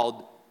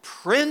called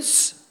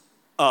Prince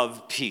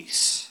of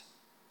Peace.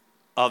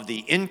 Of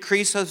the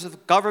increase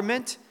of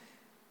government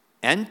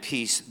and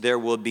peace, there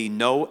will be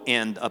no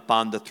end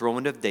upon the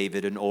throne of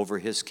David and over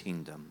his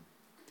kingdom,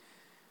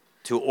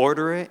 to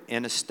order it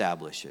and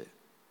establish it.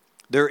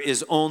 There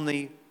is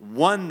only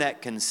one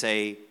that can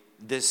say,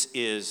 this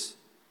is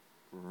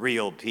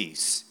real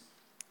peace,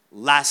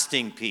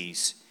 lasting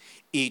peace,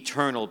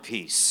 eternal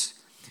peace.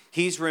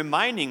 He's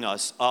reminding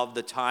us of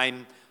the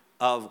time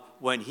of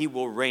when he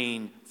will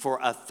reign for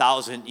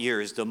 1,000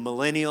 years, the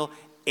millennial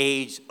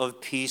age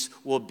of peace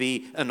will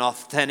be an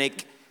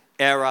authentic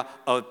era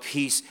of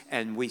peace.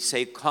 And we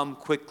say, come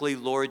quickly,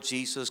 Lord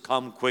Jesus,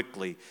 come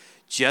quickly.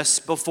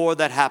 Just before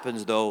that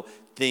happens, though,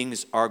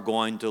 things are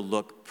going to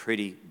look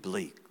pretty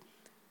bleak.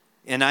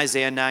 In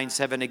Isaiah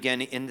 9:7,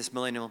 again, in this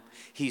millennium,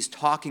 he's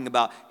talking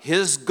about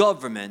his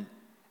government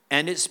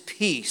and its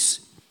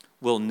peace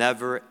will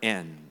never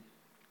end.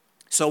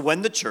 So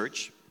when the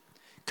church,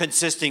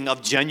 consisting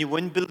of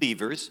genuine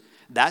believers,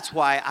 that's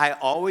why I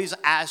always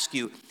ask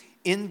you,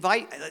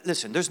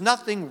 listen, there's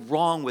nothing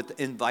wrong with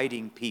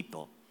inviting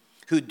people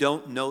who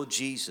don't know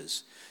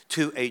Jesus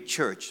to a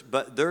church,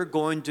 but they're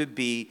going to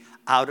be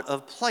out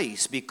of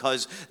place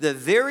because the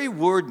very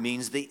word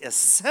means the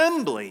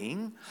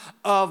assembling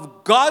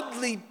of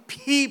godly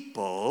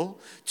people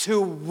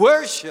to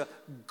worship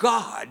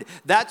God.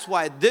 That's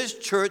why this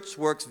church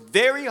works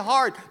very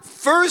hard,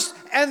 first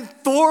and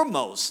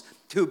foremost,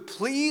 to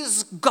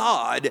please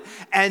God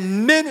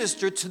and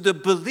minister to the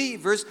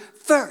believers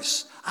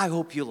first. I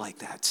hope you like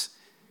that.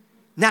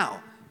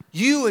 Now,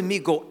 you and me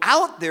go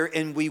out there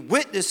and we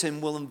witness and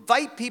we'll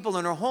invite people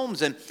in our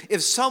homes. And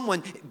if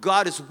someone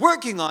God is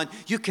working on,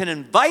 you can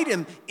invite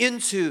him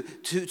into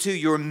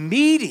your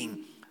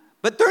meeting.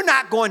 But they're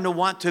not going to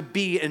want to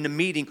be in the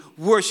meeting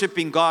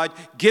worshiping God,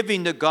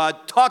 giving to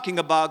God, talking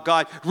about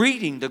God,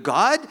 reading to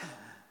God.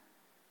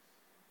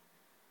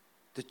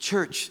 The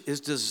church is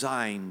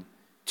designed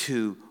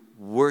to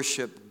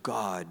worship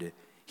God.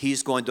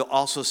 He's going to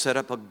also set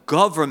up a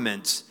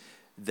government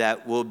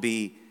that will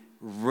be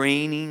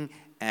reigning,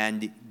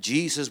 and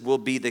Jesus will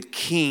be the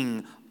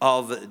king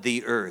of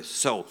the earth.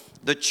 So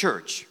the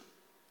church,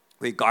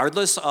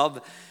 regardless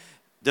of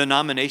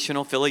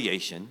denominational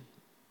affiliation,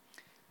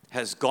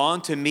 has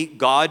gone to meet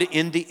God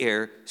in the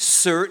air.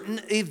 Certain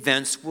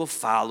events will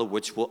follow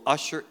which will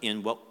usher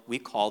in what we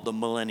call the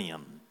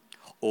millennium,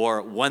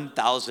 or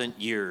 1,000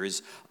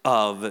 years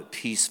of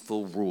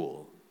peaceful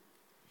rule.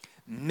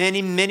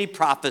 Many, many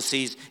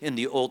prophecies in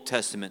the Old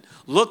Testament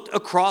looked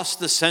across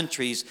the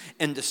centuries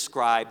and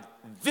described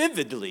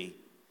vividly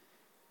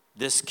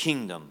this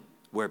kingdom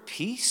where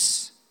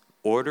peace,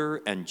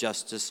 order, and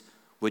justice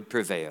would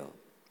prevail.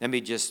 Let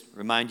me just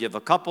remind you of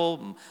a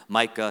couple.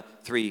 Micah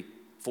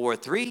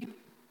 3:4-3.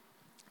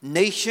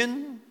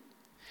 Nation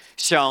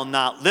shall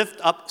not lift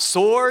up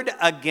sword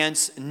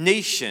against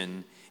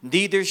nation,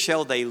 neither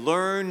shall they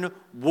learn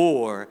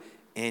war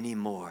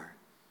anymore.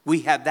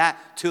 We have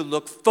that to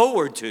look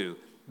forward to.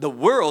 The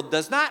world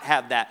does not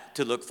have that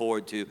to look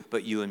forward to,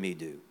 but you and me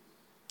do.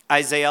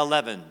 Isaiah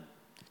 11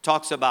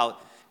 talks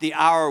about the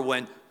hour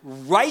when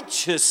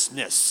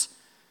righteousness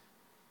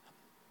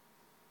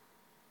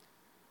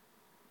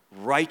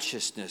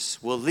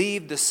will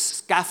leave the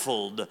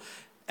scaffold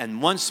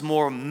and once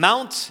more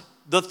mount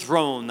the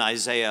throne,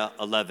 Isaiah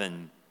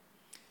 11.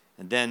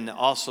 And then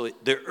also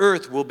the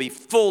earth will be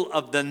full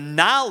of the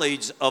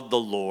knowledge of the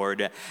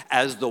Lord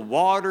as the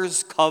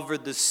waters cover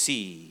the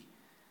sea.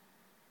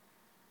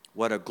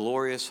 What a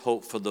glorious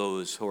hope for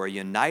those who are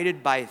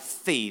united by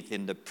faith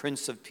in the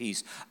Prince of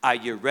Peace. Are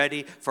you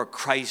ready for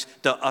Christ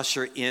to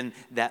usher in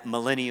that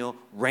millennial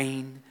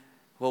reign?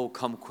 Oh,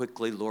 come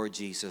quickly, Lord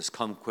Jesus,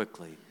 come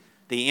quickly.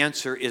 The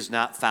answer is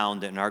not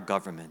found in our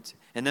government.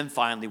 And then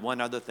finally, one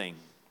other thing.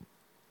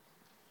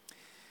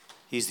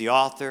 He's the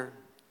author,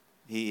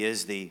 he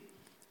is the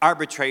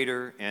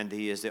arbitrator, and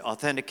he is the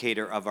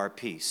authenticator of our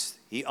peace.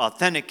 He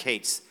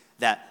authenticates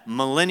that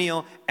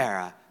millennial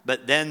era,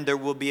 but then there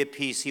will be a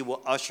peace he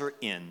will usher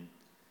in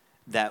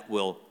that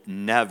will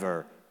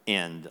never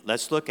end.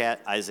 Let's look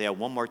at Isaiah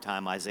one more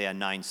time, Isaiah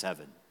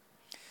 9:7.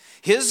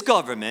 His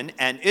government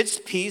and its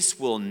peace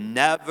will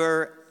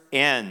never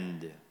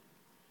end.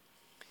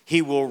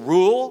 He will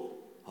rule,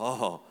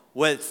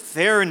 with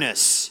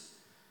fairness.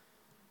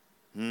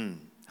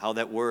 How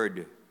that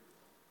word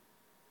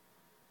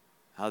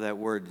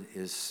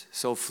is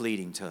so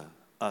fleeting to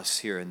us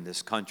here in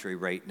this country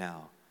right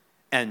now.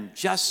 And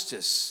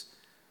justice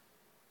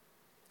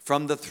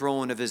from the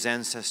throne of his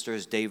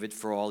ancestors, David,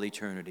 for all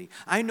eternity.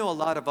 I know a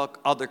lot of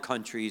other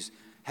countries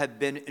have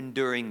been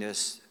enduring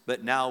this,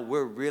 but now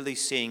we're really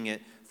seeing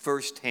it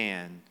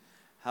firsthand,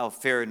 how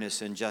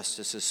fairness and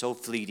justice is so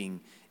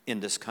fleeting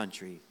in this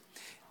country.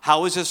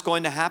 How is this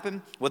going to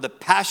happen? With a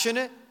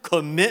passionate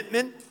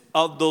commitment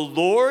of the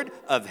Lord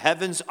of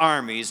heaven's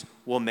armies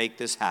will make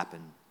this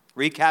happen.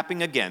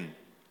 Recapping again,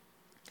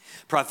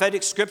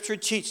 prophetic scripture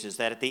teaches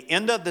that at the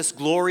end of this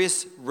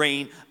glorious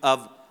reign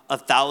of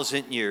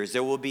 1,000 years,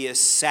 there will be a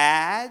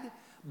sad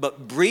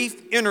but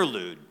brief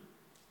interlude,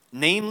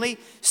 namely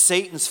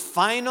Satan's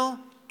final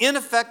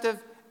ineffective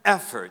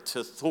effort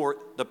to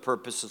thwart the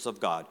purposes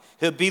of God.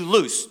 He'll be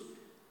loosed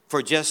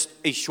for just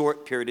a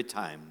short period of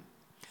time.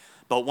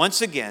 But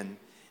once again,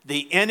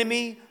 the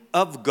enemy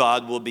of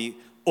God will be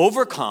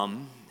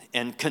overcome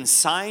and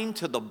consigned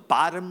to the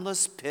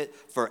bottomless pit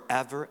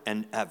forever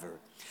and ever.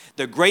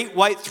 The great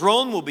white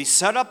throne will be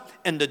set up,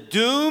 and the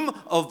doom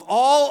of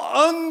all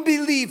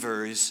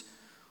unbelievers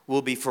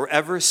will be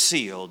forever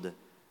sealed.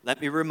 Let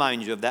me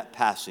remind you of that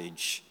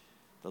passage,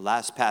 the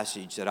last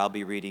passage that I'll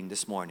be reading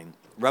this morning,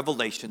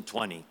 Revelation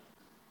 20.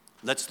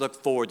 Let's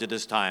look forward to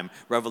this time.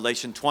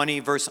 Revelation 20,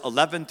 verse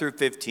 11 through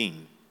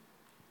 15.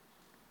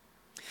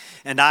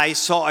 And I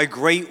saw a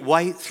great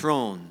white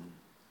throne,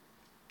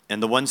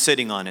 and the one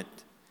sitting on it.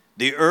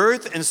 The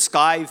earth and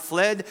sky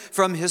fled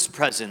from his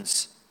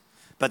presence,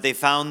 but they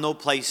found no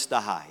place to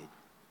hide.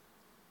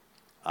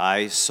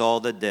 I saw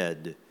the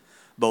dead,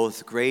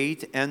 both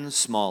great and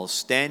small,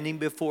 standing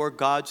before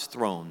God's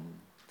throne,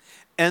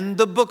 and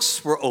the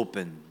books were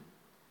open,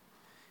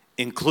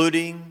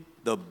 including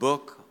the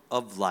book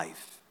of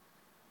life.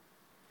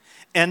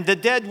 And the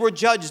dead were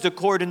judged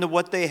according to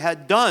what they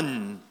had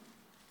done,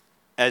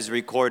 as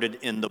recorded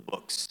in the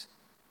books.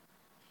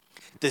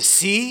 The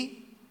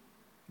sea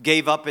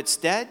gave up its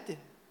dead,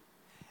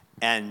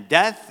 and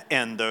death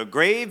and the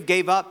grave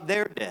gave up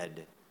their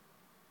dead,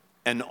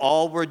 and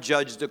all were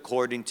judged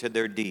according to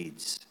their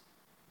deeds.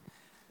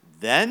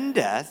 Then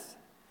death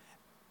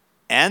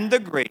and the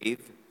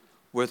grave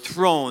were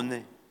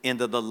thrown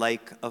into the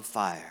lake of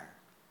fire.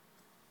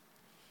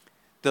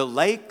 The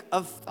lake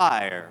of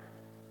fire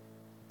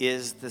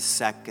is the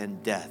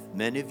second death.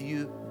 Many of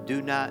you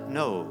do not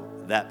know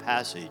that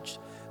passage.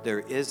 There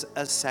is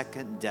a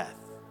second death.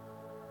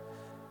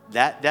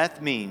 That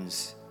death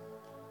means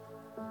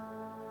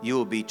you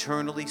will be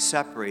eternally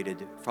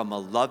separated from a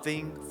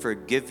loving,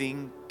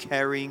 forgiving,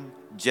 caring,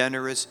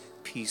 generous,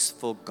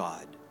 peaceful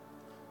God.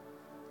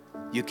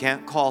 You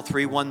can't call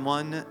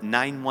 311,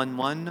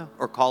 911,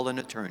 or call an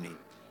attorney.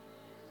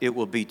 It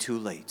will be too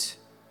late.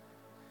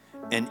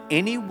 And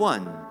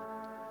anyone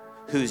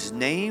whose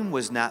name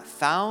was not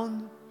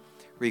found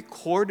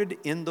recorded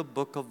in the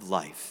book of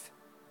life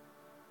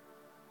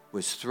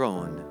was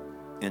thrown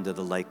into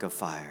the lake of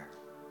fire.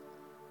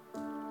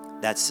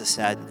 That's the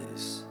sad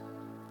news.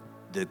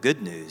 The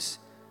good news,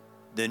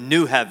 the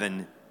new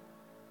heaven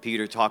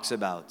Peter talks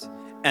about,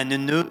 and the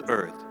new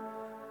earth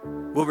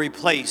will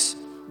replace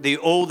the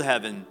old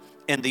heaven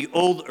and the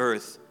old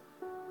earth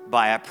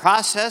by a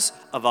process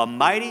of a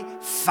mighty,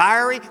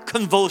 fiery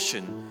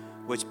convulsion,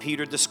 which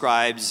Peter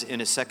describes in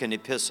his second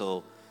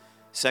epistle,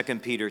 2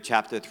 Peter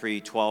chapter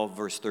 3, 12,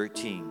 verse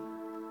 13.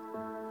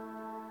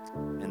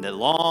 And the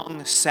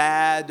long,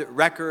 sad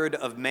record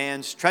of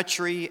man's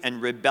treachery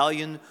and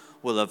rebellion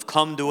will have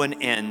come to an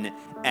end,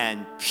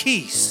 and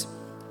peace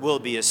will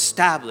be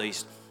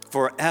established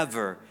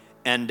forever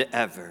and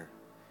ever.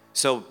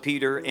 So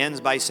Peter ends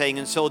by saying,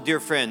 and so, dear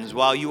friends,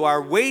 while you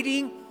are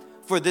waiting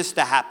for this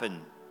to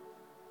happen,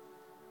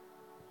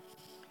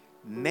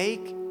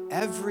 make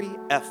every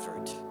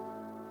effort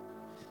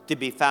to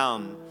be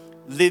found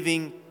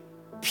living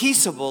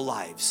peaceable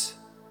lives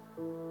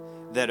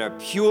that are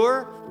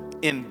pure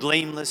and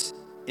blameless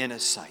in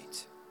His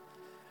sight.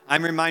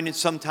 I'm reminded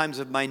sometimes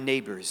of my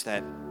neighbors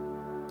that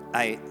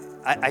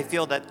I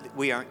feel that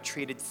we aren't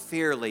treated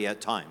fairly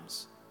at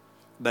times.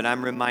 But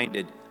I'm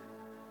reminded,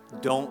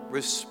 don't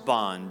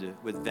respond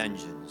with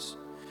vengeance.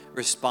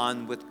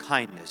 Respond with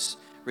kindness.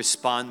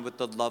 Respond with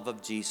the love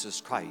of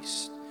Jesus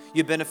Christ.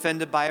 You've been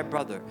offended by a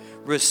brother.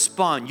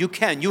 Respond. You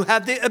can. You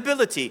have the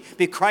ability.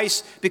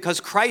 Because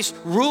Christ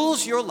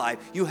rules your life,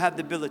 you have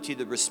the ability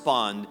to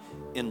respond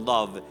in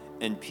love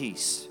and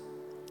peace.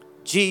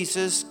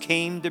 Jesus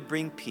came to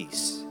bring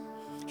peace.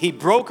 He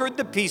brokered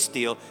the peace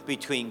deal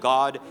between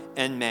God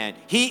and man.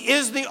 He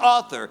is the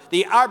author,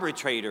 the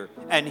arbitrator,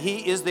 and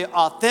He is the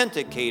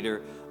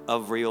authenticator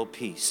of real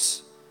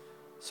peace.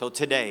 So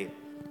today,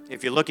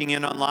 if you're looking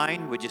in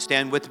online, would you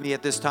stand with me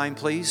at this time,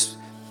 please?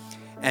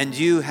 And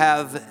you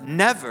have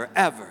never,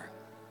 ever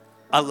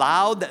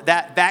allowed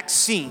that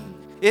vaccine.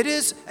 It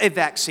is a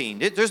vaccine.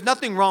 There's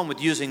nothing wrong with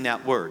using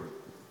that word.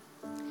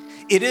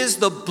 It is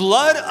the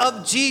blood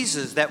of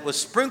Jesus that was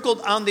sprinkled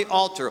on the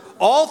altar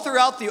all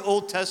throughout the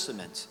Old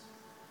Testament.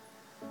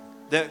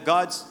 That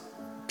God's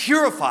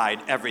purified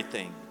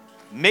everything,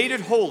 made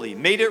it holy,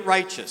 made it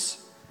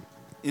righteous.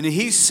 And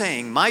He's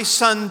saying, my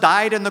Son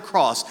died on the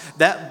cross.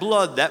 That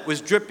blood that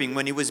was dripping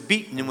when He was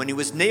beaten and when He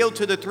was nailed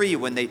to the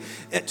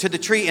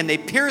tree, and they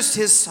pierced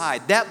His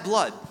side, that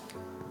blood.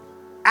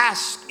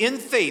 Ask in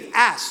faith,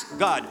 ask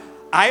God,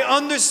 I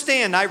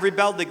understand I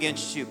rebelled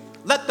against you.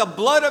 Let the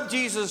blood of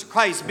Jesus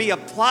Christ be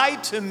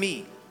applied to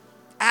me.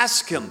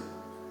 Ask Him.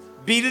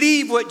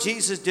 Believe what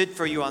Jesus did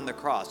for you on the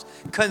cross.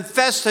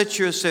 Confess that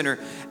you're a sinner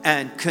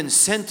and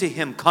consent to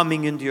Him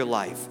coming into your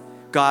life.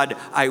 God,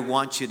 I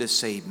want you to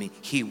save me.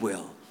 He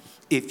will.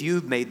 If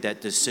you've made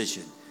that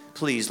decision,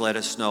 please let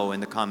us know in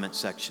the comment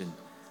section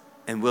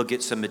and we'll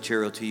get some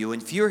material to you.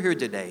 And if you're here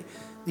today,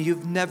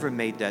 you've never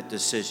made that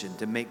decision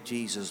to make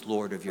Jesus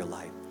Lord of your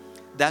life.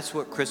 That's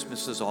what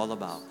Christmas is all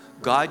about.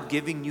 God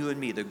giving you and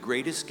me the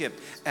greatest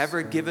gift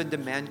ever given to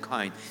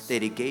mankind,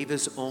 that He gave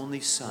His only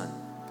Son,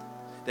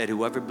 that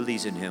whoever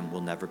believes in Him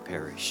will never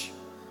perish,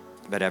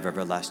 but have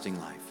everlasting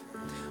life.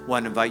 I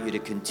want to invite you to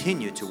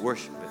continue to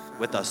worship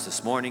with us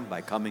this morning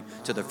by coming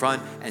to the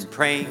front and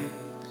praying.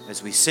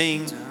 As we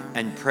sing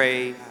and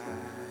pray,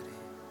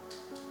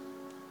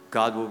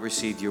 God will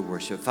receive your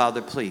worship.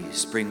 Father,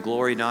 please bring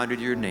glory and honor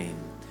to your name.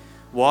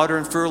 Water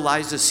and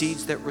fertilize the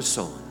seeds that were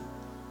sown.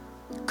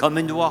 Come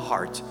into a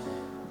heart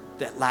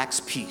that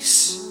lacks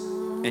peace.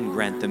 and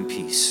grant them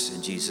peace.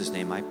 In Jesus'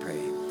 name I pray.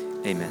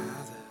 Amen.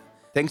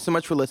 Thanks so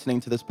much for listening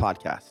to this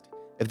podcast.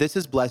 If this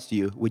has blessed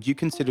you, would you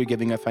consider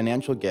giving a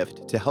financial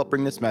gift to help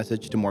bring this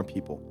message to more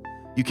people?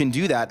 You can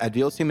do that at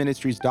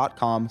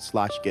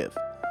vlcministries.com/give.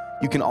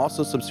 You can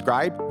also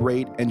subscribe,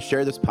 rate, and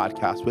share this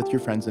podcast with your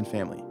friends and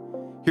family.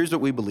 Here's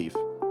what we believe: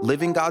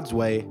 living God's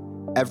way,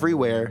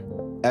 everywhere,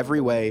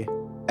 every way,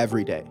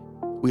 every day.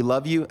 We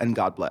love you, and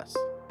God bless.